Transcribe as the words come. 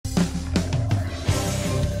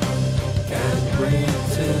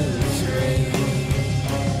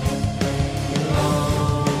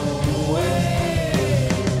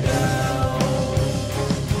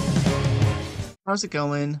How's it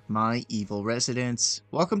going, my evil residents?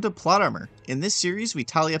 Welcome to Plot Armor. In this series, we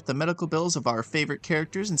tally up the medical bills of our favorite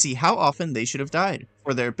characters and see how often they should have died.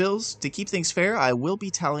 For their bills, to keep things fair, I will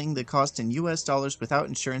be tallying the cost in US dollars without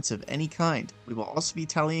insurance of any kind. We will also be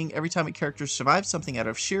tallying every time a character survives something out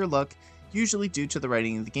of sheer luck, usually due to the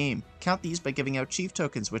writing of the game. Count these by giving out Chief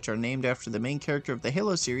tokens, which are named after the main character of the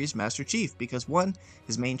Halo series, Master Chief, because 1,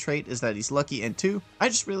 his main trait is that he's lucky, and 2, I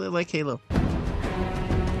just really like Halo.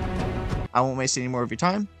 I won't waste any more of your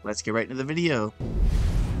time. Let's get right into the video.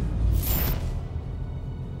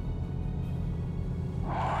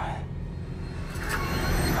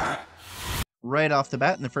 Right off the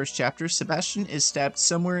bat in the first chapter, Sebastian is stabbed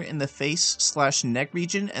somewhere in the face/neck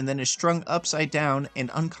region and then is strung upside down and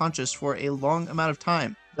unconscious for a long amount of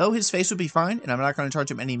time. Though his face would be fine, and I'm not going to charge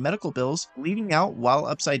him any medical bills, bleeding out while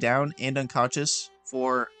upside down and unconscious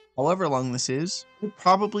for however long this is, would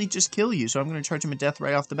probably just kill you, so I'm going to charge him a death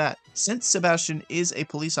right off the bat. Since Sebastian is a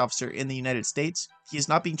police officer in the United States, he is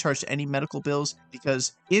not being charged any medical bills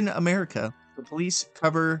because in America, the police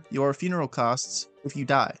cover your funeral costs if you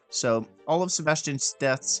die. So all of Sebastian's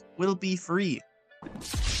deaths will be free.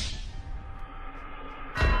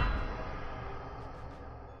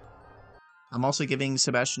 I'm also giving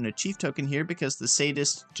Sebastian a Chief token here because the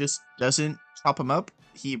sadist just doesn't chop him up.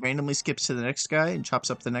 He randomly skips to the next guy and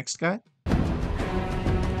chops up the next guy.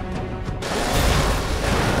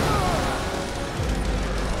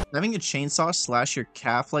 Having a chainsaw slash your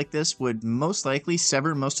calf like this would most likely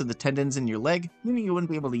sever most of the tendons in your leg, meaning you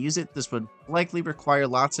wouldn't be able to use it. This would likely require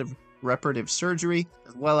lots of reparative surgery,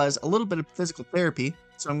 as well as a little bit of physical therapy,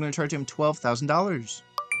 so I'm going to charge him $12,000.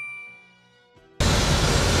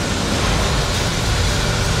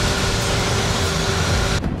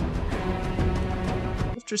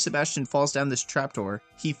 After Sebastian falls down this trapdoor,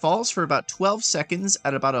 he falls for about 12 seconds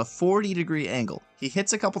at about a 40-degree angle. He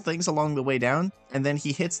hits a couple things along the way down, and then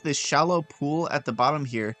he hits this shallow pool at the bottom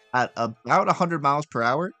here at about 100 miles per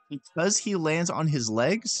hour. Because he lands on his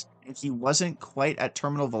legs, and he wasn't quite at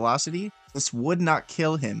terminal velocity, this would not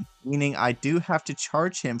kill him, meaning I do have to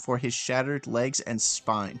charge him for his shattered legs and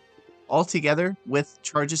spine. Altogether, with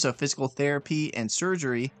charges of physical therapy and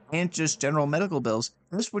surgery, and just general medical bills,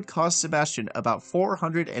 this would cost Sebastian about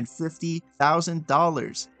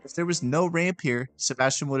 $450,000. If there was no ramp here,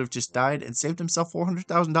 Sebastian would have just died and saved himself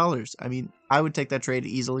 $400,000. I mean, I would take that trade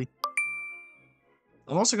easily.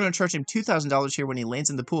 I'm also going to charge him $2,000 here when he lands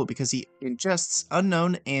in the pool because he ingests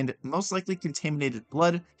unknown and most likely contaminated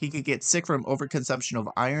blood. He could get sick from overconsumption of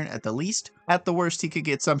iron at the least. At the worst, he could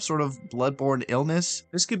get some sort of bloodborne illness.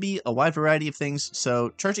 This could be a wide variety of things,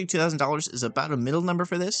 so charging $2,000 is about a middle number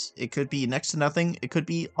for this. It could be next to nothing. It could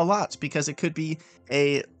be a lot because it could be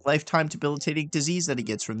a lifetime debilitating disease that he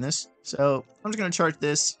gets from this. So I'm just going to charge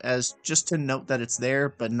this as just to note that it's there,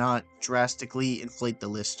 but not drastically inflate the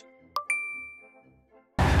list.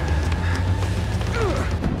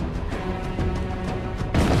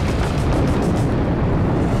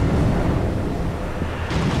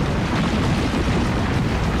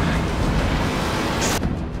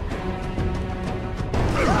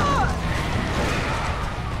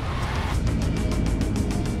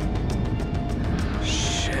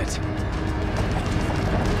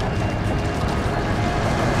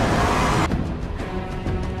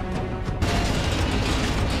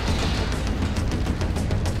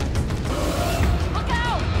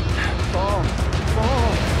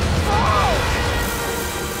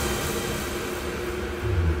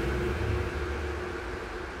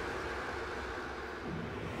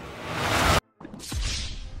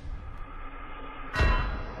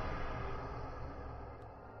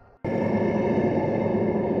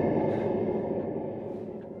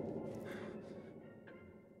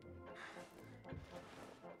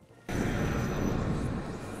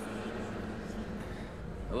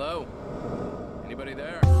 Hello? Anybody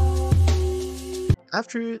there?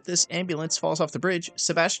 After this ambulance falls off the bridge,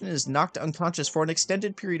 Sebastian is knocked unconscious for an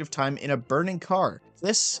extended period of time in a burning car.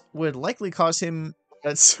 This would likely cause him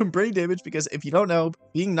some brain damage because if you don't know,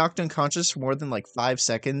 being knocked unconscious for more than like 5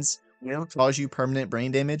 seconds will cause you permanent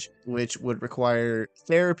brain damage, which would require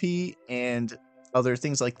therapy and other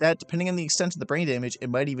things like that. Depending on the extent of the brain damage, it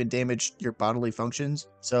might even damage your bodily functions.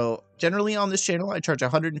 So generally on this channel, I charge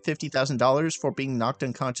 $150,000 for being knocked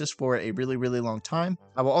unconscious for a really, really long time.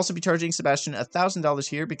 I will also be charging Sebastian $1,000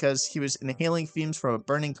 here because he was inhaling fumes from a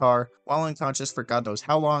burning car while unconscious for God knows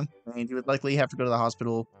how long, and he would likely have to go to the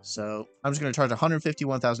hospital. So I'm just going to charge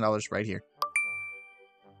 $151,000 right here.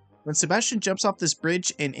 When Sebastian jumps off this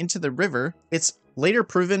bridge and into the river, it's later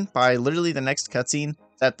proven by literally the next cutscene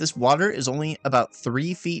that this water is only about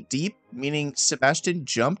 3 feet deep, meaning Sebastian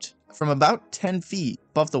jumped from about 10 feet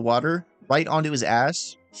above the water right onto his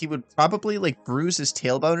ass, he would probably like bruise his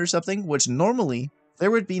tailbone or something, which normally there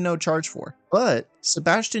would be no charge for. But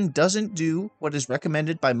Sebastian doesn't do what is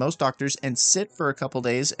recommended by most doctors and sit for a couple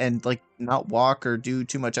days and like not walk or do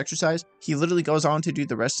too much exercise. He literally goes on to do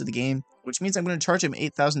the rest of the game, which means I'm going to charge him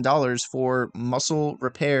 $8,000 for muscle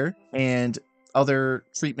repair and other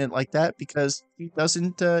treatment like that because he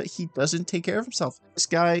doesn't take care of himself. This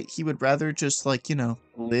guy, he would rather just like, you know,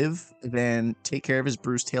 live than take care of his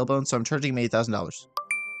bruised tailbone. So I'm charging him $8,000.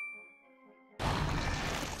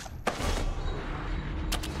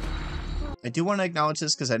 I do want to acknowledge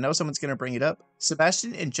this because I know someone's going to bring it up.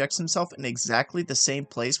 Sebastian injects himself in exactly the same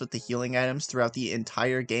place with the healing items throughout the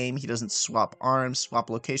entire game. He doesn't swap arms, swap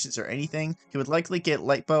locations, or anything. He would likely get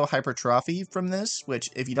lipo hypertrophy from this, which,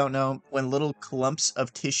 if you don't know, when little clumps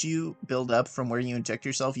of tissue build up from where you inject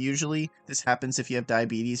yourself, usually this happens if you have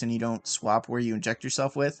diabetes and you don't swap where you inject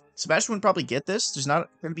yourself with. Sebastian would probably get this. There's not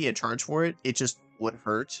going to be a charge for it. It just would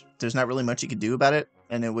hurt. There's not really much you could do about it,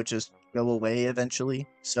 and it would just go away eventually.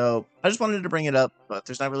 So I just wanted to bring it up, but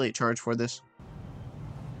there's not really a charge for this.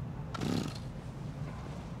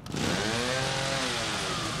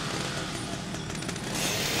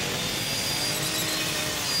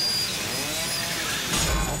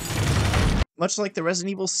 Much like the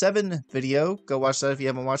Resident Evil 7 video, go watch that if you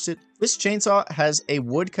haven't watched it. This chainsaw has a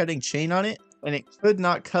wood cutting chain on it, and it could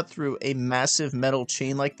not cut through a massive metal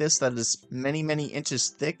chain like this that is many, many inches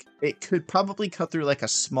thick. It could probably cut through like a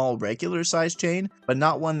small regular size chain, but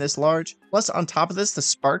not one this large. Plus, on top of this, the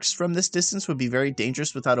sparks from this distance would be very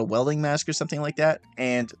dangerous without a welding mask or something like that,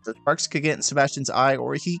 and the sparks could get in Sebastian's eye,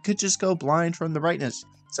 or he could just go blind from the brightness.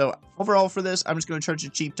 So overall for this, I'm just going to charge a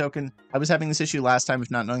cheap token. I was having this issue last time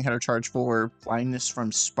of not knowing how to charge for blindness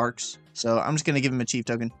from sparks, so I'm just going to give him a cheap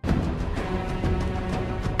token.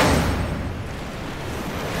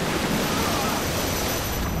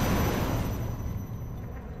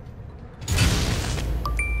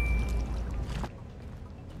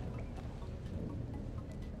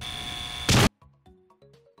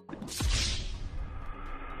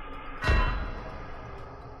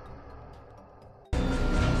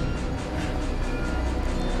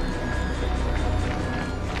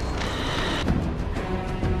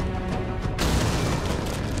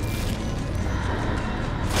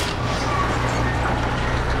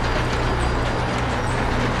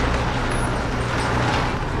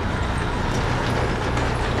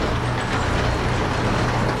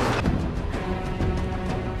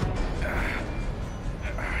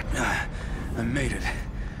 I made it.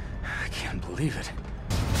 I can't believe it.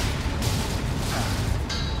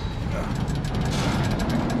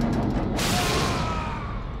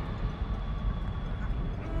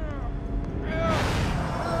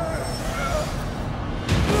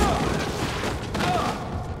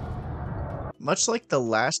 Much like the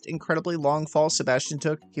last incredibly long fall Sebastian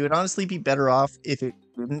took, he would honestly be better off if it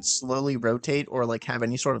didn't slowly rotate or like have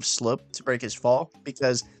any sort of slope to break his fall,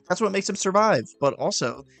 because that's what makes him survive. But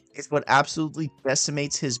also, it's what absolutely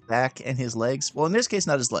decimates his back and his legs. Well, in this case,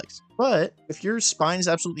 not his legs. But if your spine is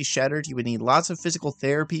absolutely shattered, you would need lots of physical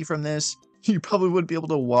therapy from this. You probably wouldn't be able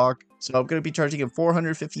to walk. So I'm going to be charging him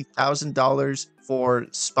 $450,000 for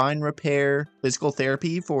spine repair, physical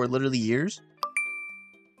therapy for literally years.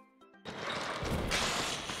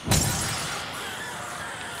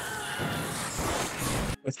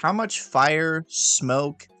 With how much fire,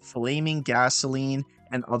 smoke, flaming gasoline,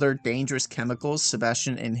 and other dangerous chemicals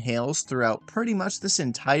Sebastian inhales throughout pretty much this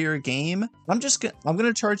entire game, I'm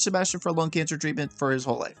gonna charge Sebastian for lung cancer treatment for his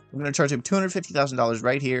whole life. I'm gonna charge him $250,000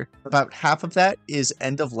 right here. About half of that is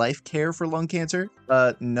end-of-life care for lung cancer.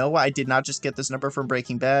 No, I did not just get this number from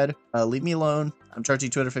Breaking Bad. Leave me alone. I'm charging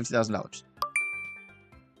 $250,000.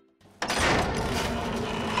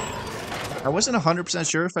 I wasn't 100%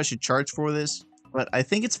 sure if I should charge for this, but I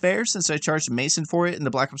think it's fair since I charged Mason for it in the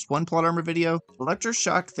Black Ops 1 plot armor video.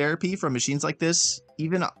 Electroshock therapy from machines like this,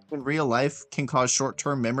 even in real life, can cause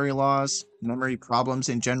short-term memory loss, memory problems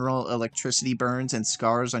in general, electricity burns, and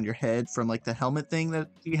scars on your head from like the helmet thing that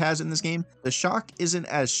he has in this game. The shock isn't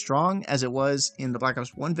as strong as it was in the Black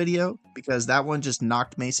Ops 1 video because that one just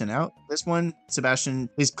knocked Mason out. This one, Sebastian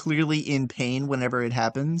is clearly in pain whenever it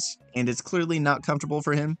happens, and it's clearly not comfortable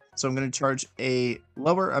for him. So I'm going to charge a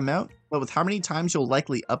lower amount, but with how many times you'll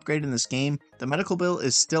likely upgrade in this game, the medical bill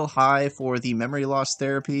is still high for the memory loss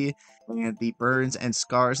therapy and the burns and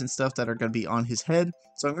scars and stuff that are going to be on his head.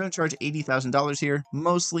 So I'm going to charge $80,000 here,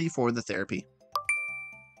 mostly for the therapy.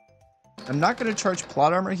 I'm not going to charge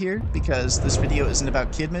plot armor here because this video isn't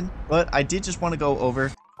about Kidman, but I did just want to go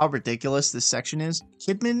over how ridiculous this section is.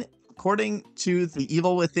 Kidman according to the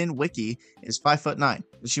Evil Within wiki, is 5'9".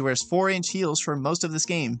 She wears 4-inch heels for most of this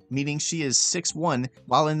game, meaning she is 6'1"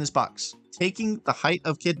 while in this box. Taking the height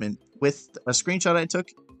of Kidman with a screenshot I took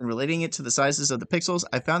and relating it to the sizes of the pixels,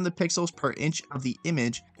 I found the pixels per inch of the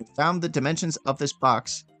image and found the dimensions of this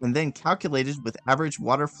box, and then calculated with average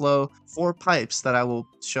water flow for pipes that I will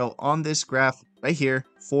show on this graph right here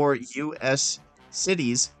for US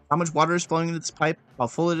cities, how much water is flowing into this pipe, how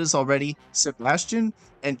full it is already. Sebastian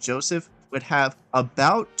and Joseph would have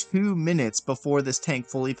about 2 minutes before this tank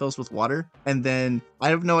fully fills with water. And then I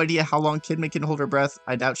have no idea how long Kidman can hold her breath.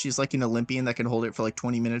 I doubt she's like an Olympian that can hold it for like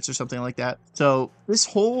 20 minutes or something like that. So this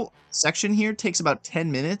whole section here takes about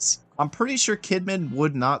 10 minutes. I'm pretty sure Kidman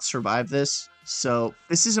would not survive this. So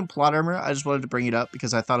this isn't plot armor. I just wanted to bring it up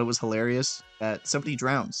because I thought it was hilarious that somebody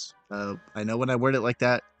drowns. I know when I word it like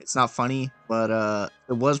that, it's not funny, but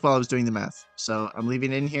it was while I was doing the math. So I'm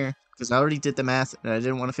leaving it in here because I already did the math and I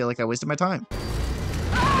didn't want to feel like I wasted my time.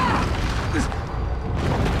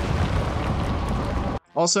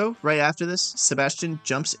 Also, right after this, Sebastian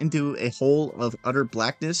jumps into a hole of utter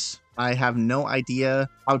blackness. I have no idea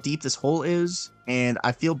how deep this hole is, and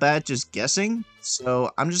I feel bad just guessing. So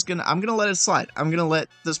I'm gonna let it slide. I'm gonna let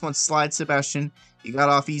this one slide, Sebastian. You got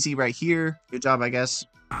off easy right here. Good job, I guess.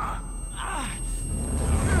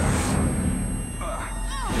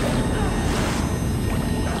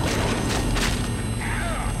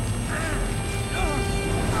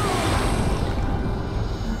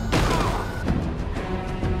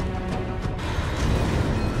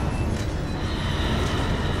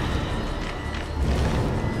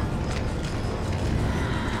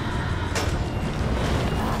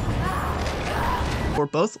 For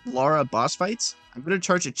both Lara boss fights, I'm going to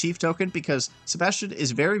charge a chief token because Sebastian is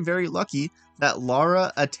very, very lucky that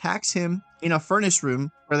Lara attacks him in a furnace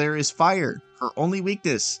room where there is fire, her only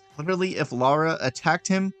weakness. Literally, if Lara attacked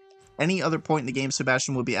him any other point in the game,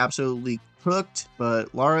 Sebastian would be absolutely cooked,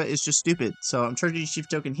 but Lara is just stupid. So I'm charging a chief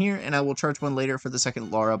token here, and I will charge one later for the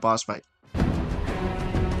second Lara boss fight.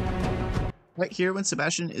 Right here, when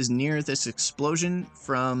Sebastian is near this explosion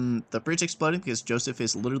from the bridge exploding because Joseph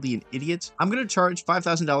is literally an idiot, I'm going to charge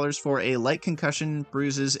 $5,000 for a light concussion,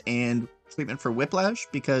 bruises, and treatment for whiplash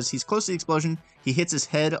because he's close to the explosion. He hits his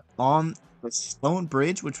head on the stone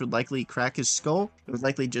bridge, which would likely crack his skull. It would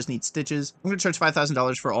likely just need stitches. I'm going to charge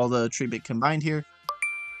 $5,000 for all the treatment combined here.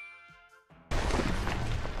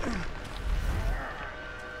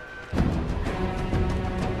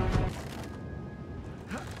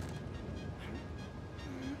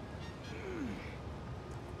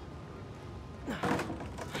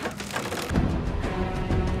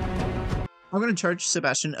 I'm going to charge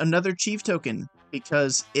Sebastian another chief token,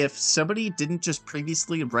 because if somebody didn't just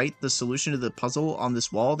previously write the solution to the puzzle on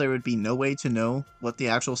this wall, there would be no way to know what the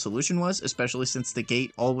actual solution was, especially since the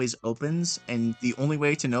gate always opens, and the only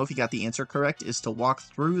way to know if you got the answer correct is to walk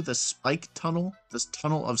through the spike tunnel, this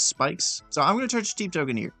tunnel of spikes. So I'm going to charge a chief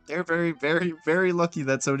token here. They're very, very, very lucky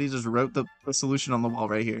that somebody just wrote the solution on the wall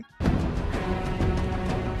right here.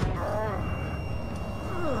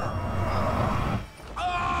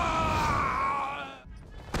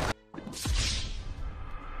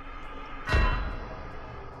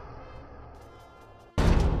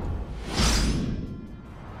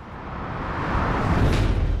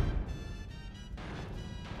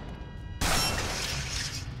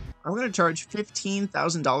 I'm going to charge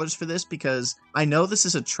 $15,000 for this because I know this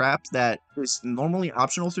is a trap that is normally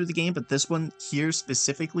optional through the game, but this one here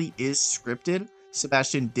specifically is scripted.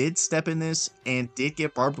 Sebastian did step in this and did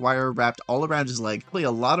get barbed wire wrapped all around his leg. Probably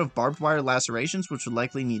a lot of barbed wire lacerations, which would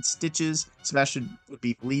likely need stitches. Sebastian would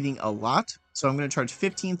be bleeding a lot. So I'm going to charge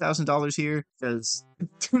 $15,000 here because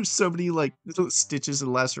there's so many like little stitches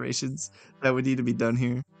and lacerations that would need to be done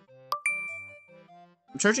here.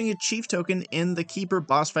 I'm charging a chief token in the Keeper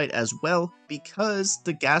boss fight as well because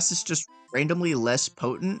the gas is just randomly less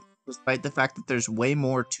potent, despite the fact that there's way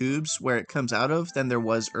more tubes where it comes out of than there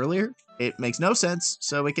was earlier. It makes no sense,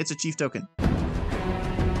 so it gets a chief token.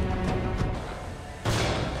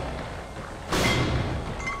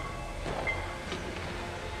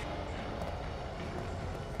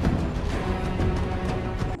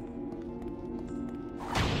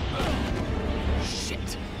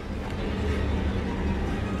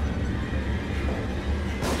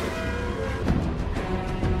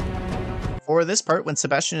 For this part, when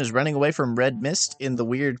Sebastian is running away from Red Mist in the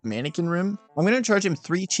weird mannequin room, I'm going to charge him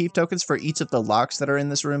 3 chief tokens for each of the locks that are in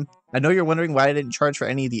this room. I know you're wondering why I didn't charge for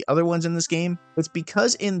any of the other ones in this game. It's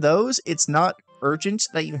because in those, it's not urgent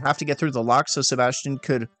that you have to get through the lock, so Sebastian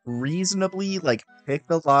could reasonably like pick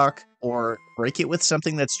the lock or break it with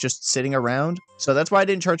something that's just sitting around. So that's why I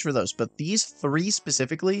didn't charge for those. But these 3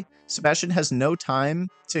 specifically, Sebastian has no time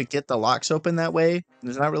to get the locks open that way.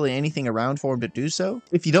 There's not really anything around for him to do so.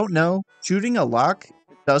 If you don't know, shooting a lock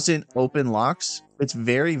doesn't open locks. It's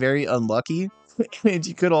very, very unlucky. And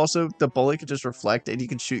you could also, the bullet could just reflect and you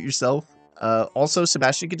can shoot yourself. Also,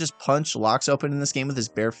 Sebastian could just punch locks open in this game with his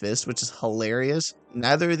bare fist, which is hilarious.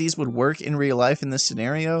 Neither of these would work in real life in this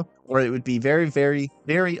scenario, or it would be very, very,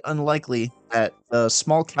 very unlikely that the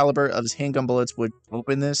small caliber of his handgun bullets would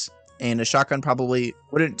open this, and a shotgun probably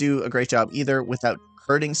wouldn't do a great job either without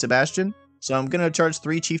hurting Sebastian. So I'm going to charge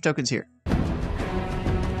 3 chief tokens here.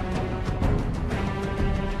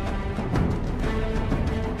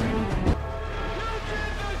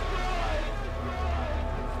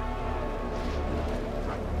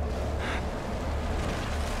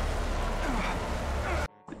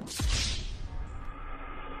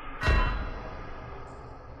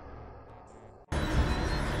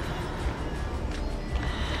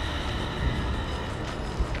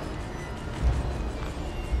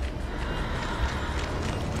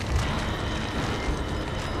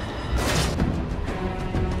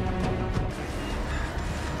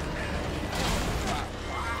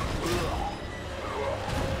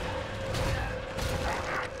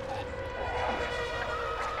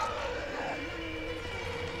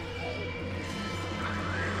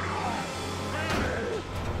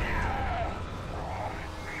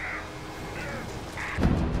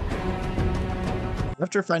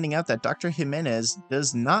 After finding out that Dr. Jimenez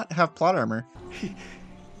does not have plot armor,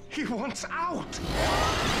 He wants out!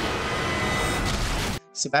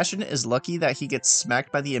 Sebastian is lucky that he gets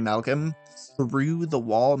smacked by the amalgam through the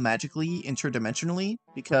wall magically, interdimensionally,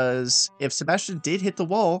 because if Sebastian did hit the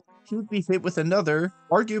wall, he would be hit with another,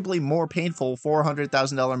 arguably more painful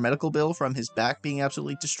 $400,000 medical bill from his back being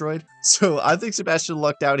absolutely destroyed. So I think Sebastian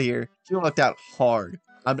lucked out here. He lucked out hard.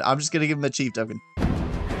 I'm just going to give him a chief token.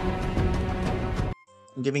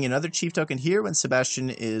 I'm giving another chief token here when Sebastian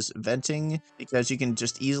is venting, because you can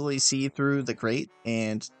just easily see through the crate,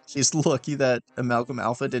 and he's lucky that Amalgam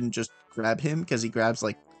Alpha didn't just grab him, because he grabs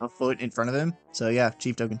like a foot in front of him. So yeah,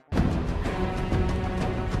 chief token. God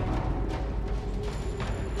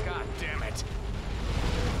damn it.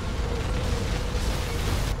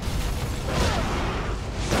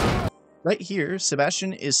 Right here,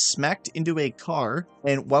 Sebastian is smacked into a car,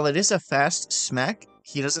 and while it is a fast smack,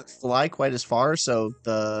 he doesn't fly quite as far, so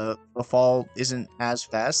the fall isn't as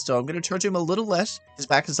fast. So I'm going to charge him a little less. His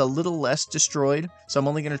back is a little less destroyed, so I'm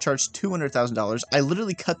only going to charge $200,000. I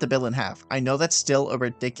literally cut the bill in half. I know that's still a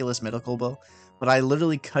ridiculous medical bill, but I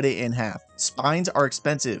literally cut it in half. Spines are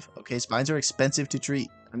expensive, okay? Spines are expensive to treat.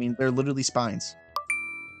 I mean, they're literally spines.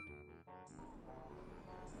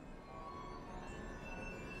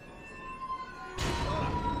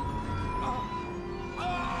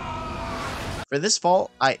 For this fall,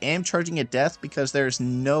 I am charging a death because there's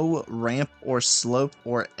no ramp or slope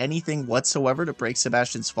or anything whatsoever to break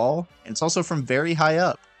Sebastian's fall. And it's also from very high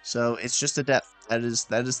up, so it's just a death. That is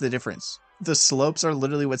the difference. The slopes are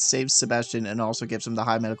literally what saves Sebastian and also gives him the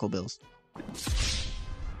high medical bills.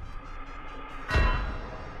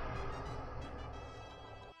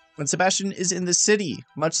 When Sebastian is in the city,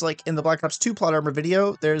 much like in the Black Ops 2 plot armor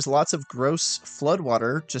video, there's lots of gross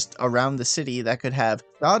floodwater just around the city that could have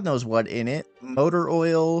God knows what in it. Motor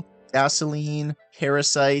oil, gasoline,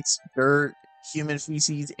 parasites, dirt, human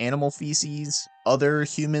feces, animal feces, other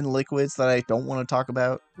human liquids that I don't want to talk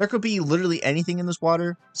about. There could be literally anything in this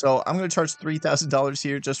water, so I'm going to charge $3,000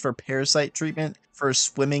 here just for parasite treatment for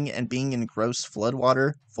swimming and being in gross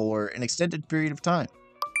floodwater for an extended period of time.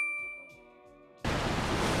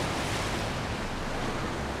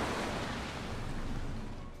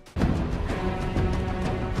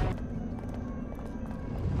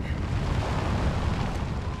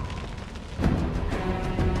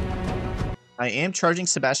 I am charging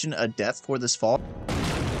Sebastian a death for this fall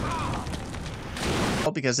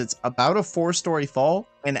because it's about a 4-story fall,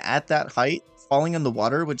 and at that height, falling in the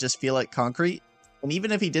water would just feel like concrete. And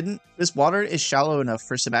even if he didn't, this water is shallow enough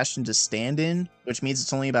for Sebastian to stand in, which means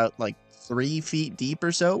it's only about like 3 feet deep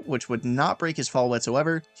or so, which would not break his fall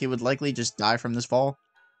whatsoever. He would likely just die from this fall.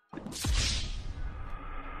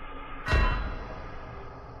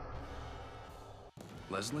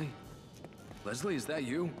 Leslie? Leslie, is that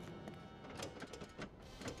you?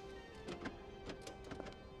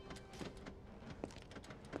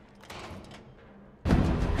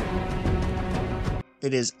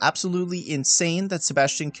 It is absolutely insane that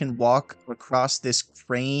Sebastian can walk across this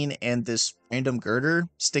crane and this random girder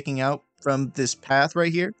sticking out from this path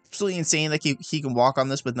right here. Absolutely insane that he can walk on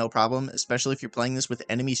this with no problem, especially if you're playing this with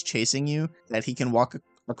enemies chasing you, that he can walk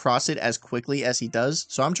across it as quickly as he does.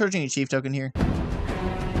 So I'm charging a chief token here.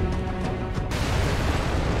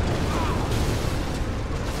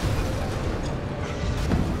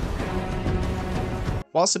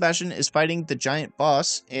 While Sebastian is fighting the giant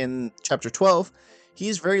boss in chapter 12, he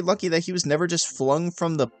is very lucky that he was never just flung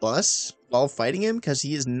from the bus while fighting him, because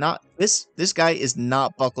he is not, this guy is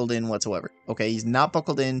not buckled in whatsoever. Okay, he's not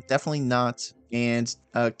buckled in, definitely not. And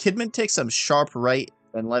Kidman takes some sharp right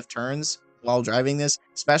and left turns while driving this.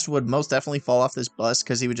 Sebastian would most definitely fall off this bus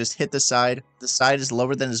because he would just hit the side. The side is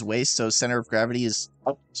lower than his waist, so center of gravity is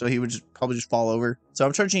up, so he would probably just fall over. So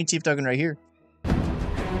I'm charging a chief token right here.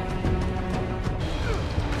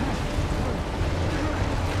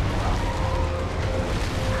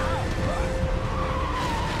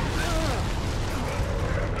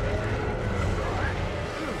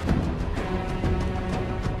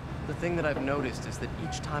 The thing that I've noticed is that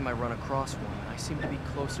each time I run across one, I seem to be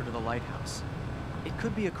closer to the lighthouse. It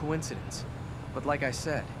could be a coincidence, but like I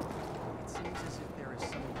said, it seems as if there is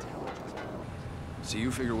some intelligence behind it. So you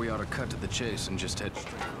figure we ought to cut to the chase and just head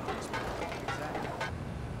straight for the hospital? Exactly.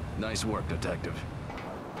 Nice work, detective.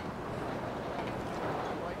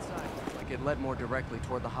 Right side, like it led more directly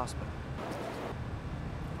toward the hospital.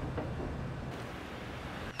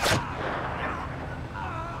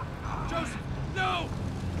 Joseph, no!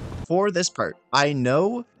 For this part, I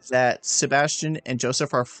know that Sebastian and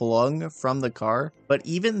Joseph are flung from the car, but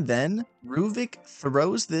even then, Ruvik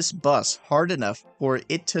throws this bus hard enough for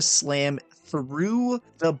it to slam through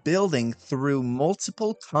the building through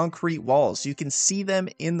multiple concrete walls. You can see them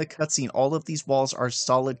in the cutscene. All of these walls are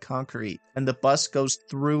solid concrete, and the bus goes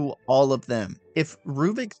through all of them. If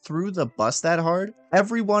Ruvik threw the bus that hard,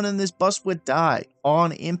 everyone in this bus would die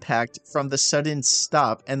on impact from the sudden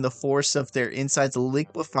stop and the force of their insides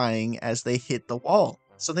liquefying as they hit the wall.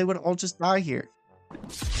 So they would all just die here.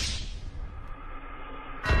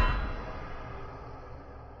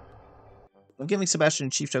 I'm giving Sebastian a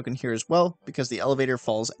chief token here as well, because the elevator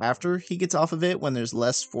falls after he gets off of it when there's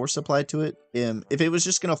less force applied to it. If it was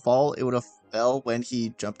just going to fall, it would have fell when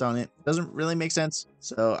he jumped on it. Doesn't really make sense,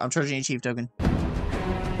 so I'm charging a chief token.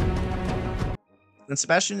 And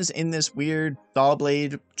Sebastian is in this weird saw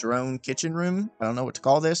blade drone kitchen room. I don't know what to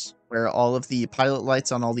call this, where all of the pilot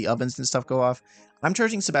lights on all the ovens and stuff go off. I'm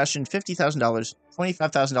charging Sebastian $50,000,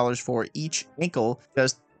 $25,000 for each ankle,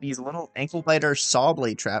 because these little ankle biter saw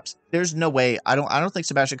blade traps. There's no way. I don't think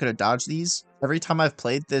Sebastian could have dodged these. Every time I've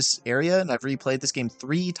played this area, and I've replayed this game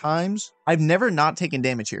 3 times, I've never not taken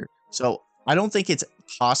damage here. So I don't think it's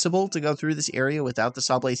possible to go through this area without the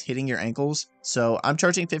saw blades hitting your ankles. So I'm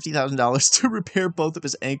charging $50,000 to repair both of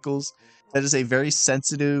his ankles. That is a very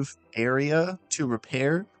sensitive area to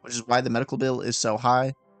repair, which is why the medical bill is so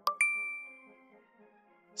high.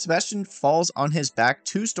 Sebastian falls on his back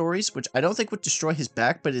 2 stories, which I don't think would destroy his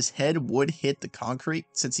back, but his head would hit the concrete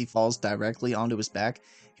since he falls directly onto his back.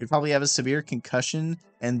 He'd probably have a severe concussion,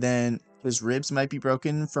 and then his ribs might be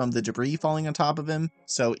broken from the debris falling on top of him.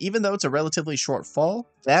 So even though it's a relatively short fall,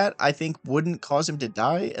 that I think wouldn't cause him to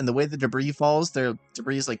die. And the way the debris falls, their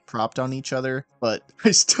debris is like propped on each other, but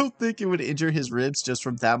I still think it would injure his ribs just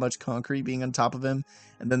from that much concrete being on top of him,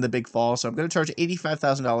 and then the big fall. So I'm going to charge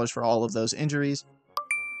 $85,000 for all of those injuries.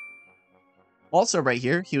 Also right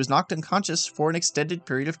here, he was knocked unconscious for an extended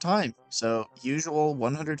period of time, so usual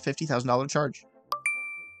 $150,000 charge.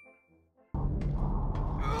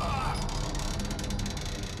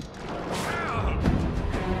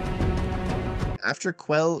 After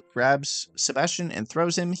Quell grabs Sebastian and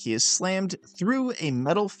throws him, he is slammed through a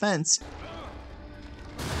metal fence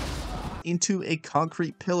into a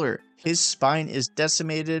concrete pillar. His spine is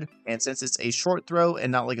decimated, and since it's a short throw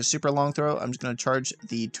and not like a super long throw, I'm just going to charge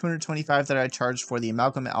the $225 that I charged for the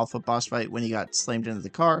Amalgam Alpha boss fight when he got slammed into the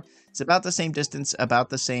car. It's about the same distance, about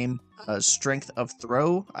the same strength of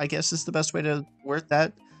throw, I guess is the best way to word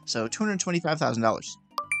that. So $225,000.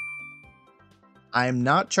 I am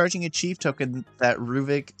not charging a chief token that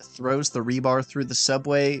Ruvik throws the rebar through the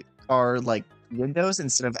subway car like windows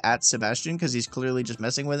instead of at Sebastian, because he's clearly just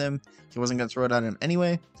messing with him. He wasn't going to throw it at him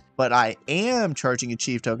anyway. But I am charging a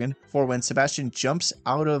chief token for when Sebastian jumps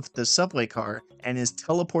out of the subway car and is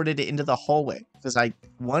teleported into the hallway. Because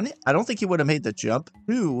one, I don't think he would have made the jump.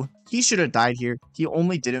 2, he should have died here. He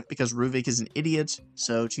only didn't because Ruvik is an idiot.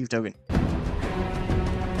 So chief token.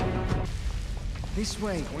 This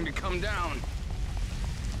way. It's going to come down.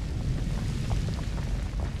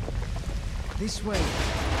 This way.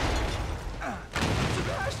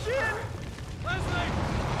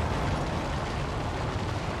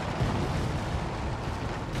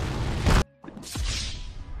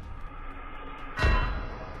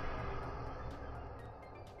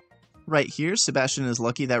 right here, Sebastian is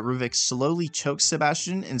lucky that Ruvik slowly chokes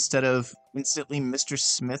Sebastian instead of instantly Mr.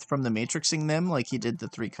 Smith from the Matrixing them like he did the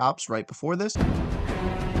 3 cops right before this.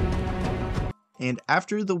 And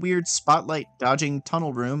after the weird spotlight dodging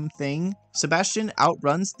tunnel room thing, Sebastian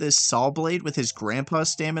outruns this saw blade with his grandpa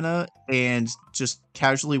stamina and just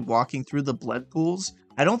casually walking through the blood pools.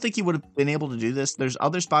 I don't think he would have been able to do this. There's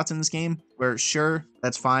other spots in this game where, sure,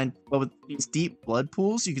 that's fine. But with these deep blood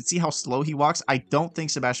pools, you can see how slow he walks. I don't think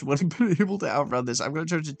Sebastian would have been able to outrun this. I'm going to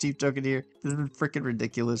charge a cheap token here. This is freaking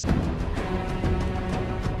ridiculous.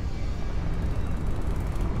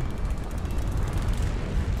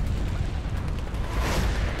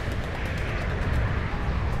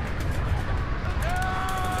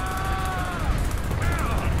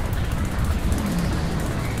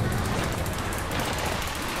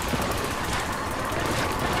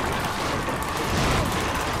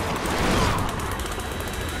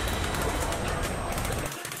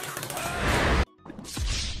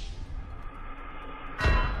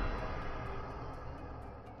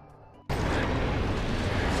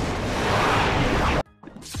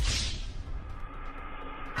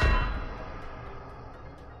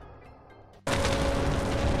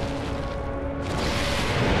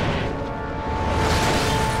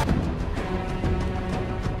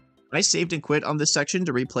 I saved and quit on this section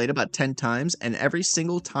to replay it about 10 times, and every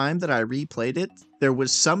single time that I replayed it, there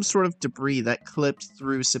was some sort of debris that clipped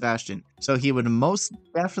through Sebastian. So he would most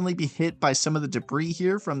definitely be hit by some of the debris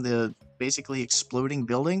here from the basically exploding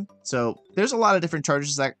building. So there's a lot of different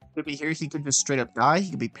charges that could be here. He could just straight up die. He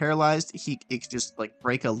could be paralyzed. It could just like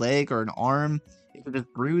break a leg or an arm. It could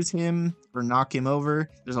just bruise him or knock him over.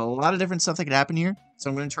 There's a lot of different stuff that could happen here. So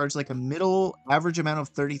I'm going to charge like a middle average amount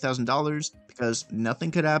of $30,000 because nothing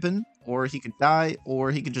could happen, or he could die, or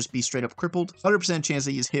he could just be straight up crippled. 100% chance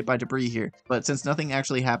that he's hit by debris here. But since nothing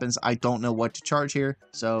actually happens, I don't know what to charge here.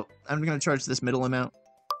 So I'm going to charge this middle amount.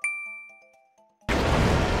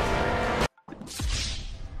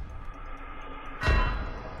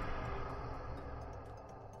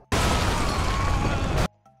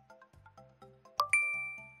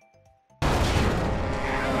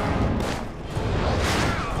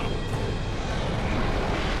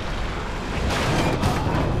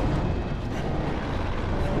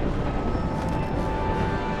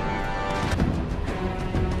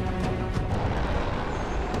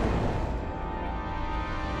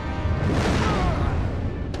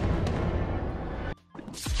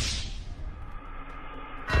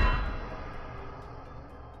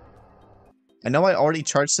 I know I already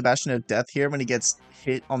charged Sebastian to death here when he gets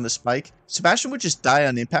hit on the spike. Sebastian would just die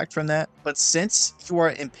on impact from that, but since you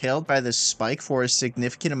are impaled by this spike for a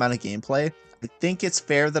significant amount of gameplay, I think it's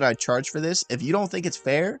fair that I charge for this. If you don't think it's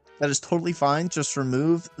fair, that is totally fine. Just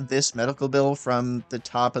remove this medical bill from the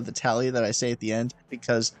top of the tally that I say at the end,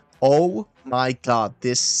 because oh my god,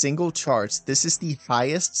 this single charge, this is the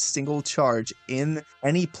highest single charge in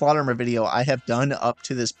any plot armor video I have done up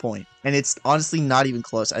to this point. And it's honestly not even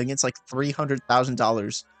close. I think it's like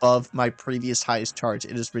 $300,000 above my previous highest charge.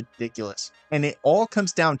 It is ridiculous. And it all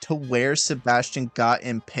comes down to where Sebastian got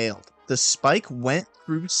impaled. The spike went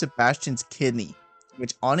through Sebastian's kidney,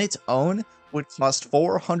 which on its own would cost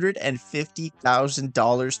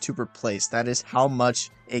 $450,000 to replace. That is how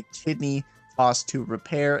much a kidney cost to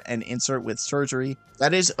repair and insert with surgery.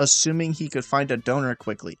 That is assuming he could find a donor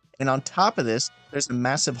quickly. And on top of this, there's a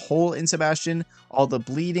massive hole in Sebastian, all the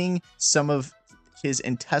bleeding, some of his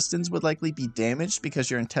intestines would likely be damaged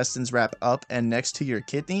because your intestines wrap up and next to your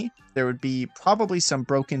kidney. There would be probably some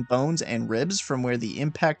broken bones and ribs from where the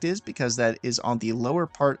impact is because that is on the lower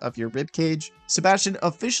part of your rib cage. Sebastian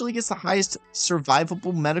officially gets the highest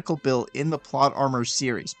survivable medical bill in the plot armor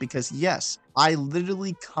series because yes, I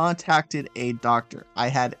literally contacted a doctor. I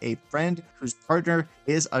had a friend whose partner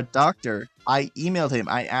is a doctor. I emailed him.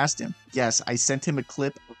 I asked him. Yes, I sent him a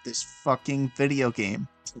clip of this fucking video game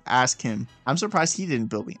to ask him. I'm surprised he didn't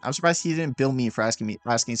bill me. I'm surprised he didn't bill me for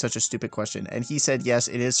asking such a stupid question. And he said, yes,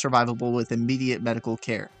 it is survivable with immediate medical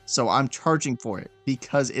care. So I'm charging for it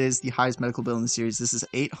because it is the highest medical bill in the series. This is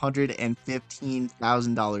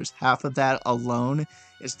 $815,000. Half of that alone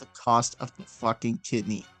is the cost of the fucking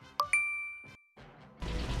kidney.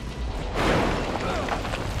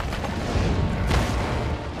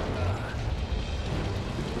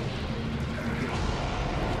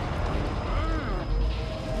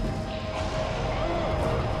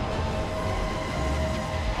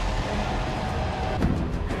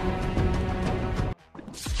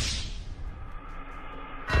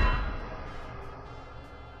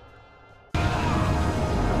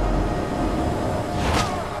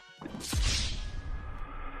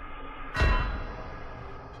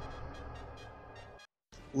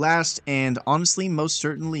 Last and honestly most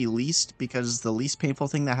certainly least, because the least painful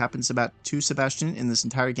thing that happens to Sebastian in this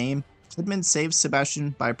entire game, Kidman saves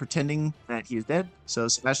Sebastian by pretending that he is dead, so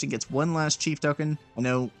Sebastian gets one last chief token. I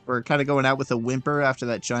know we're kind of going out with a whimper after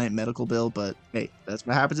that giant medical bill, but hey, that's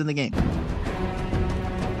what happens in the game.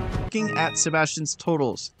 Looking at Sebastian's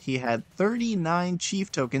totals, he had 39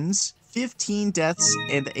 chief tokens, 15 deaths,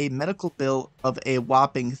 and a medical bill of a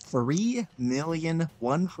whopping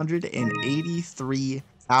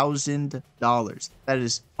 $3,183,000. That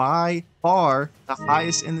is by far the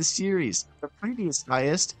highest in the series. The previous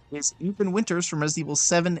highest is Ethan Winters from Resident Evil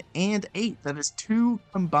 7 and 8. That is 2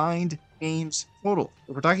 combined games total.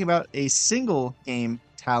 If we're talking about a single game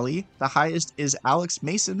tally, the highest is Alex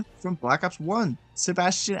Mason from Black Ops 1.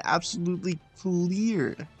 Sebastian absolutely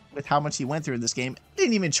cleared with how much he went through in this game. I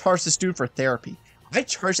didn't even charge this dude for therapy. I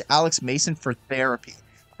charged Alex Mason for therapy.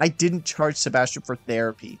 I didn't charge Sebastian for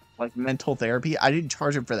therapy, like mental therapy. I didn't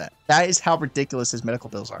charge him for that. That is how ridiculous his medical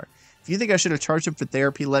bills are. If you think I should have charged him for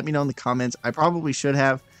therapy, let me know in the comments. I probably should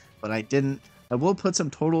have, but I didn't. I will put some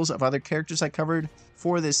totals of other characters I covered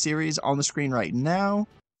for this series on the screen right now.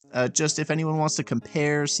 Just if anyone wants to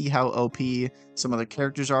compare, see how OP some other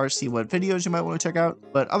characters are, see what videos you might want to check out.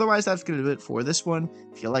 But otherwise, that's going to do it for this one.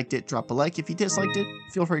 If you liked it, drop a like. If you disliked it,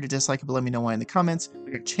 feel free to dislike it, but let me know why in the comments.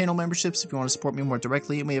 We got channel memberships if you want to support me more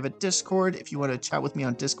directly, and we have a Discord if you want to chat with me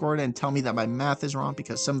on Discord and tell me that my math is wrong,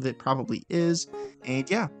 because some of it probably is. And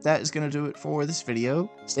yeah, that is going to do it for this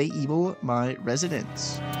video. Stay evil, my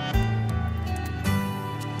residents.